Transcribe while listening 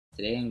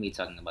Today I'm going to be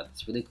talking about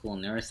this really cool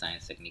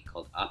neuroscience technique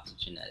called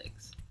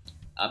optogenetics.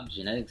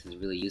 Optogenetics is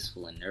really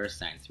useful in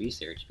neuroscience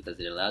research because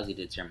it allows you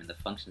to determine the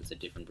functions of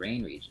different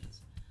brain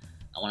regions.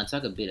 I want to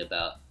talk a bit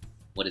about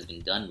what has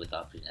been done with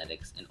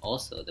optogenetics and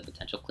also the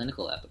potential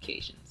clinical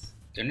applications.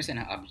 To understand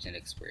how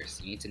optogenetics works,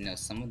 you need to know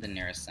some of the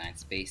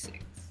neuroscience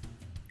basics.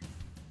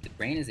 The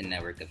brain is a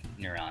network of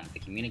neurons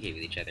that communicate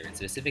with each other in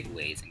specific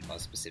ways and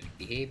cause specific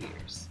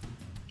behaviors.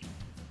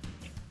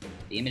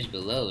 The image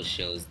below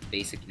shows the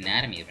basic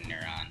anatomy of a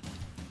neuron.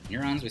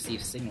 Neurons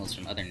receive signals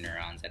from other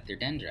neurons at their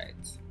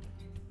dendrites.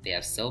 They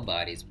have cell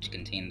bodies which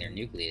contain their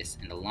nucleus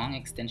and a long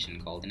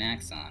extension called an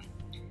axon.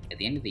 At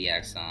the end of the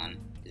axon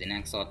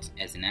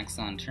is an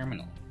axon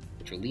terminal,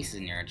 which releases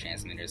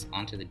neurotransmitters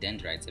onto the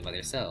dendrites of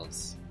other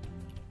cells.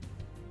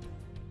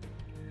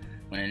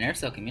 When a nerve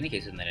cell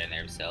communicates with another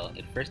nerve cell,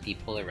 it first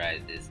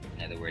depolarizes,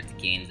 in other words,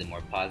 gains a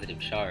more positive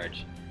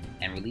charge,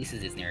 and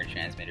releases its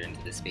neurotransmitter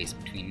into the space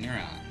between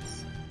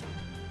neurons.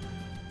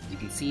 You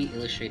can see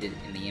illustrated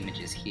in the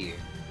images here.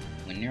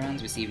 When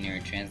neurons receive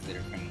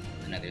neurotransmitter from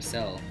another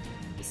cell,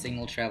 the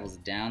signal travels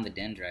down the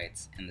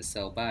dendrites and the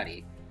cell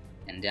body,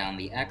 and down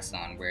the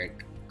axon where it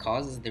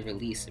causes the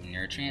release of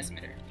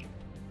neurotransmitter.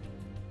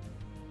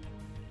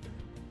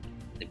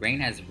 The brain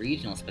has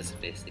regional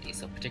specificity,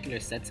 so particular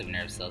sets of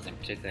nerve cells in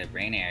particular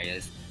brain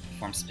areas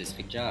perform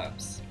specific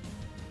jobs.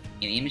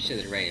 In the image to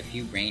the right, a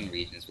few brain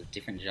regions with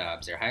different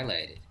jobs are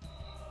highlighted.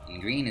 In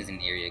green is an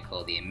area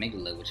called the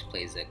Amygdala, which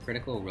plays a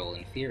critical role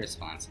in fear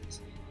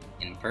responses.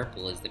 In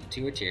purple is the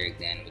pituitary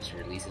gland, which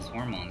releases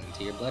hormones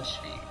into your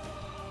bloodstream.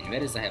 In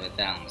red is the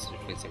hypothalamus,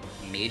 which plays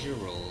a major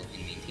role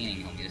in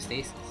maintaining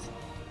homeostasis.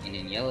 And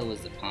in yellow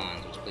is the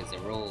pons, which plays a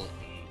role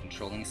in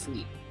controlling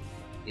sleep.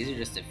 These are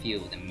just a few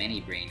of the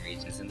many brain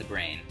regions in the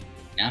brain.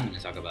 Now I'm going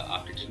to talk about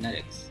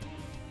optogenetics.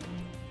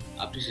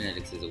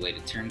 Optogenetics is a way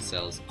to turn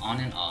cells on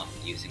and off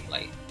using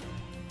light.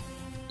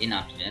 In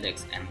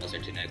optogenetics, animals are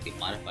genetically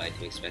modified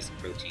to express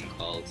a protein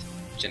called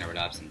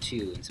generatopsin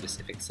 2 in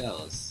specific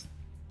cells.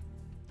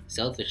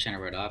 Cells with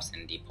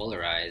generatopsin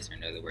depolarize, or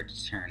in other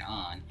words, turn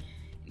on,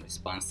 in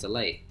response to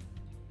light.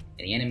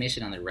 In the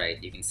animation on the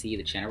right, you can see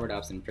the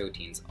generatopsin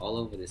proteins all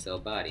over the cell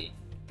body.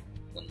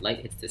 When light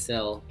hits the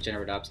cell,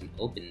 generatopsin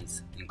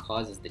opens and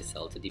causes the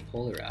cell to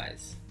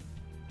depolarize.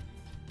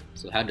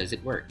 So how does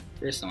it work?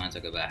 First, I want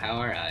to talk about how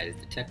our eyes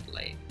detect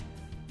light.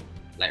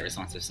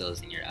 Light-responsive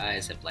cells in your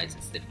eyes have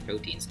light-sensitive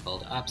proteins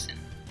called opsin.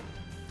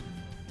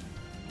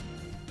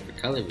 For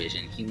color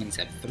vision, humans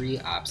have 3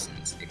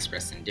 opsins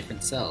expressed in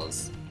different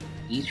cells,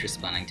 each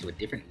responding to a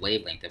different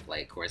wavelength of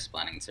light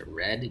corresponding to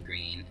red,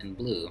 green, and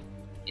blue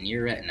in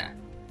your retina.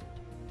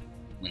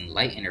 When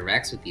light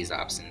interacts with these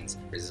opsins,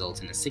 it results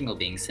in a signal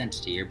being sent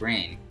to your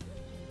brain.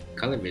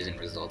 Color vision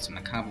results from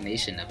a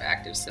combination of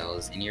active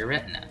cells in your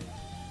retina.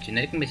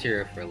 Genetic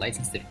material for a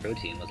light-sensitive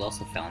protein was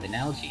also found in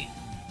algae.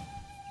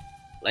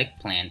 Like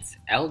plants,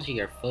 algae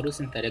are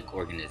photosynthetic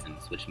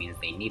organisms, which means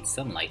they need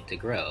sunlight to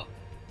grow.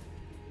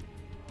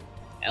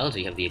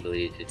 Algae have the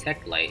ability to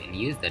detect light and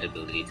use that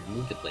ability to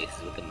move to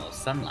places with the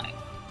most sunlight.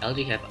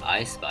 Algae have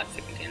eye spots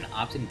that contain an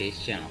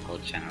opsin-based channel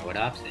called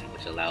generatopsin,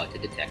 which allow it to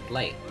detect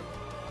light.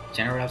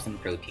 Generatopsin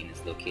protein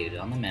is located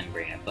on the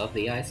membrane above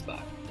the eye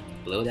spot.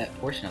 Below that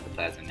portion of the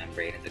plasma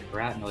membrane is a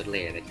carotenoid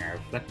layer that can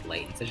reflect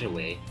light in such a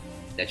way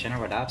that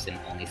generatopsin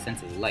only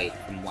senses light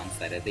from one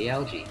side of the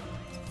algae.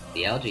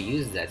 The algae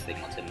uses that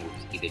signal to move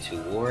either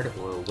toward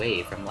or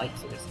away from light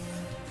sources.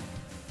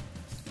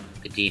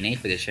 The DNA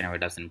for this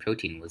generatopsin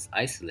protein was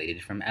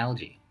isolated from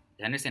algae.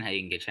 To understand how you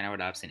can get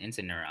generatopsin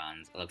into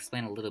neurons, I'll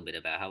explain a little bit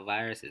about how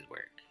viruses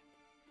work.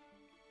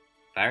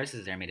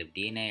 Viruses are made of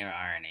DNA or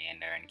RNA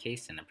and are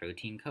encased in a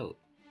protein coat.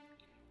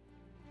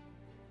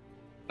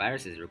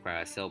 Viruses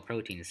require cell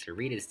proteins to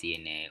read its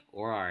DNA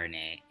or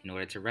RNA in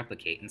order to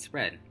replicate and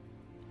spread.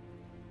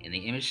 In the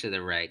image to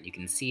the right, you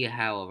can see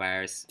how a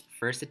virus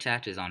first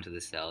attaches onto the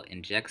cell,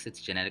 injects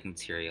its genetic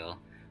material,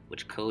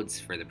 which codes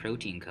for the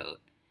protein coat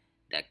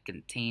that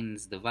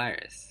contains the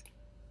virus.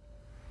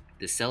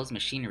 The cell's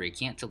machinery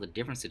can't tell the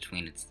difference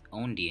between its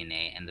own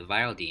DNA and the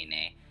viral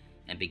DNA,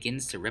 and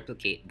begins to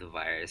replicate the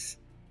virus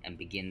and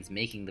begins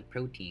making the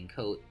protein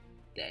coat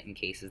that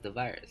encases the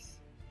virus.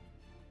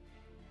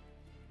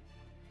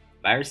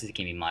 Viruses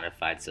can be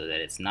modified so that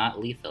it's not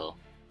lethal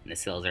and the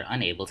cells are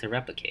unable to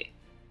replicate.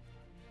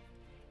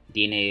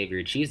 DNA of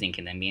your choosing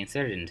can then be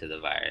inserted into the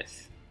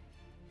virus.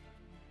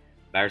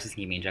 Viruses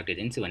can be injected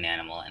into an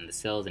animal, and the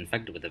cells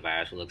infected with the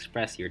virus will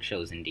express your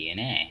chosen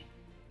DNA.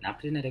 An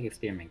optogenetic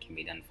experiment can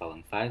be done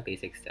following 5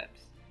 basic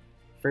steps.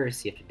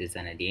 First, you have to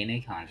design a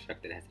DNA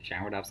construct that has a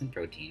generatopsin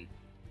protein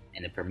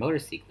and a promoter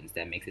sequence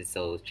that makes it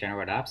so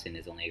generatopsin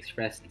is only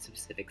expressed in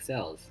specific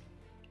cells.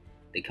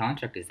 The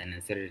construct is then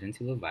inserted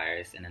into a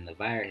virus, and then the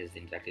virus is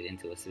injected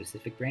into a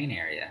specific brain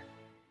area.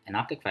 An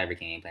optic fiber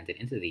can be implanted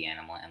into the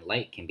animal, and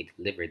light can be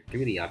delivered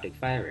through the optic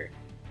fiber.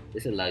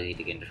 This allows you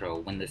to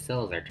control when the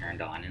cells are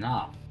turned on and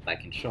off by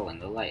controlling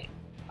the light.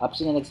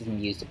 Optogenetics has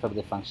been used to probe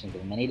the functions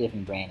of many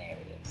different brain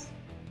areas.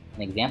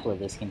 An example of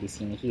this can be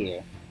seen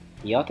here.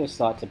 The author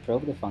sought to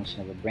probe the function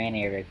of a brain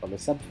area called the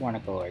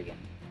subfornical organ.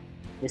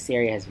 This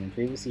area has been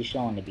previously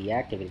shown to be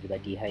activated by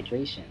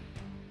dehydration.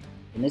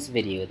 In this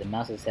video, the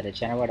mouse has had a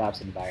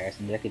channelrhodopsin virus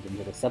injected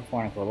into the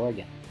subcortical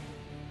organ.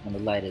 When the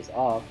light is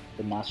off,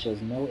 the mouse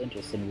shows no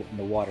interest in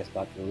the water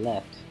spot to the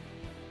left.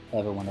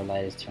 However, when the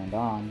light is turned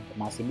on, the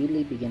mouse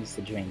immediately begins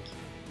to drink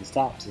and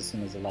stops as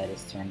soon as the light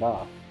is turned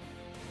off.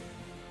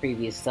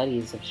 Previous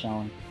studies have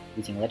shown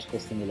using electrical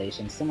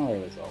stimulation similar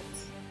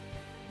results.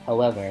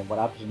 However, what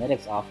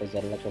optogenetics offers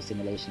that electrical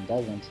stimulation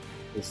doesn't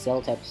is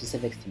cell-type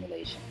specific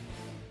stimulation.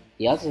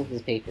 The authors of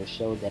this paper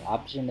showed that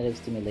optogenetic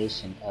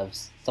stimulation of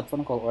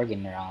subcortical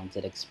organ neurons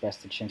that express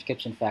the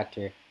transcription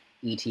factor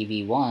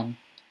ETV1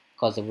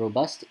 caused a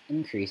robust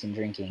increase in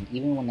drinking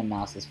even when the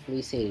mouse is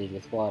fully sated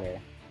with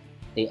water.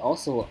 They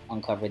also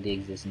uncovered the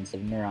existence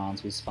of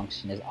neurons whose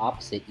function is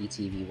opposite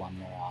ETV1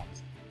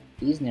 neurons.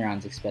 These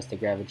neurons express the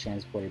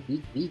gravitransporter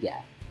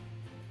VGAP.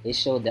 They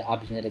showed that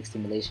optogenetic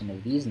stimulation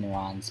of these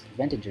neurons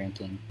prevented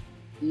drinking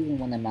even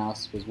when the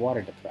mouse was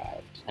water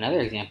deprived.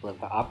 Another example of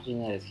how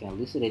optogenetics can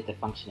elucidate the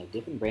function of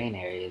different brain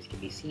areas can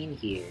be seen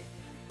here.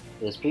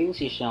 It was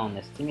previously shown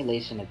that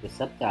stimulation of the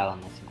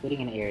subthalamus,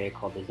 including an area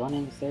called the zona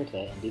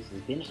incerta,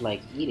 induces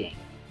binge-like eating.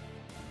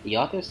 The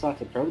authors sought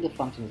to probe the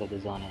functions of the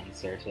zona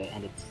incerta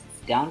and its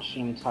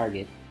downstream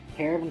target,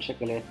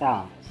 paraventricular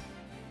thalamus.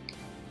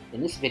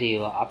 In this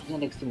video,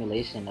 optogenetic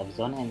stimulation of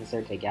zona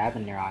incerta GABA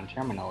neuron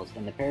terminals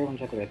in the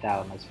paraventricular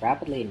thalamus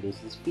rapidly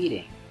induces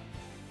feeding.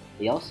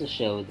 They also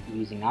showed,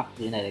 using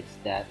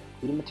optogenetics, that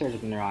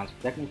glutamatergic neurons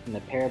projecting from the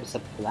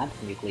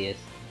parasubclavicular nucleus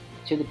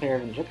to the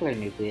paraventricular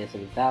nucleus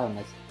of the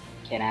thalamus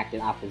can act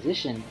in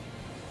opposition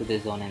to the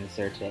zona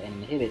incerta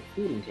and inhibit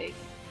food intake.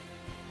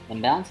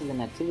 Imbalances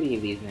in activity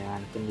of these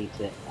neurons can lead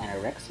to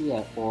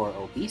anorexia or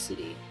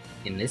obesity.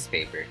 In this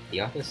paper,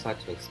 the authors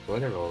sought to explore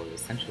the role of the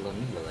central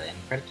amygdala in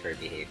predatory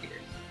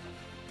behaviors.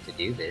 To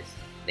do this,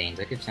 they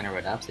injected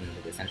channelrhodopsin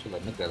into the central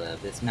amygdala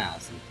of this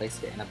mouse and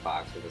placed it in a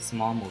box with a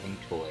small moving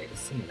toy to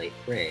simulate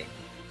prey.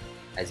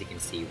 As you can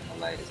see, when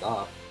the light is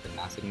off, the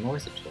mouse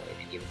ignores the toy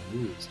and even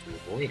moves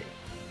to avoid it.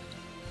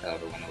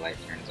 However, when the light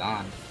turns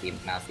on, the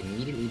mouse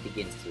immediately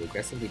begins to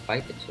aggressively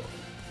bite the toy,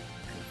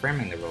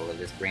 confirming the role of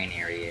this brain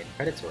area in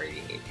predatory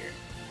behavior.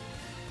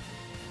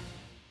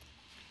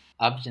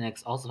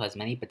 Optogenetics also has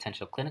many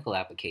potential clinical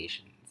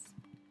applications.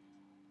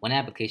 One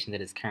application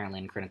that is currently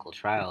in clinical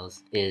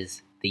trials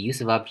is the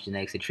use of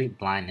optogenetics to treat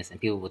blindness in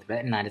people with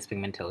retinitis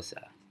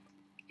pigmentosa.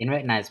 In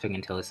retinitis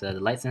pigmentosa, the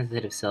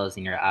light-sensitive cells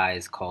in your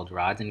eyes, called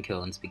rods and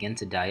cones, begin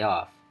to die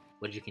off.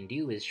 What you can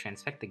do is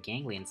transfect the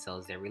ganglion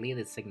cells that relay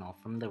the signal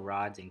from the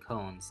rods and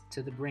cones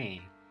to the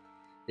brain.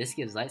 This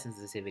gives light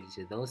sensitivity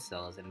to those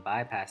cells and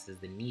bypasses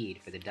the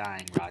need for the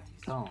dying rods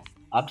and cones.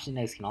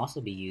 Optogenetics can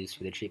also be used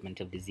for the treatment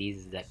of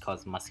diseases that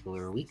cause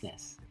muscular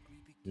weakness.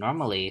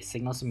 Normally,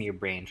 signals from your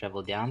brain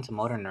travel down to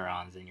motor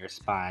neurons in your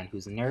spine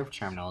whose nerve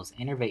terminals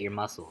innervate your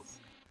muscles.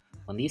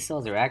 When these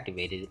cells are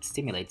activated, it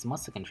stimulates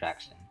muscle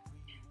contraction.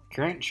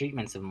 Current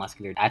treatments of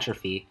muscular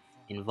atrophy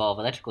involve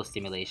electrical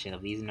stimulation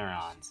of these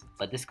neurons,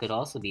 but this could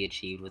also be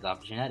achieved with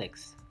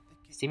optogenetics.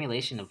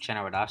 Stimulation of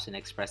channelrhodopsin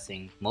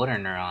expressing motor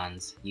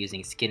neurons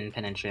using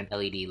skin-penetrant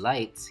LED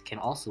lights can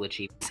also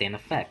achieve the same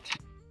effect.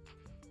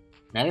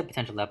 Another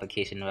potential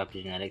application of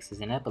optogenetics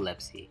is in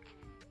epilepsy.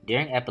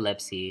 During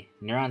epilepsy,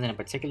 neurons in a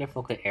particular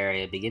focal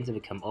area begin to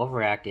become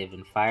overactive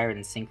and fire in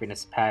a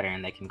synchronous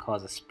pattern that can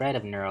cause a spread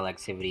of neural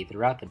activity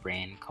throughout the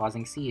brain,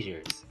 causing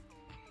seizures.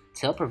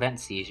 To help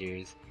prevent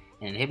seizures,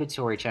 an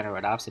inhibitory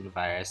channelrhodopsin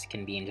virus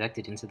can be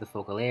injected into the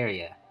focal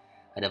area.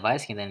 A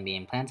device can then be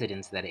implanted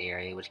into that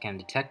area which can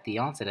detect the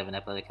onset of an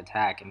epileptic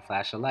attack and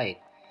flash a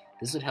light.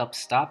 This would help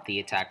stop the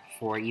attack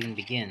before it even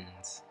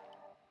begins.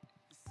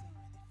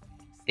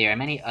 There are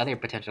many other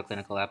potential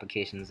clinical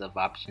applications of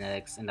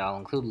optogenetics, and I'll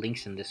include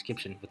links in the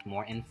description with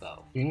more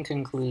info. In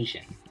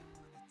conclusion,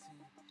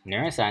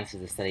 neuroscience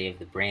is the study of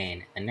the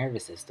brain and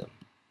nervous system.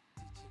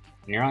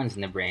 Neurons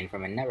in the brain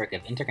form a network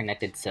of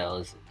interconnected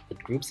cells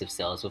with groups of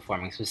cells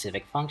performing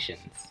specific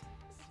functions.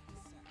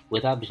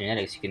 With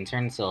optogenetics, you can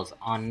turn cells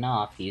on and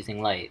off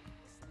using light.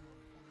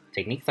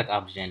 Techniques like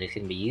optogenetics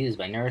can be used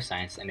by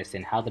neuroscience to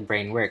understand how the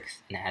brain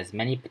works, and it has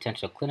many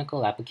potential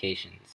clinical applications.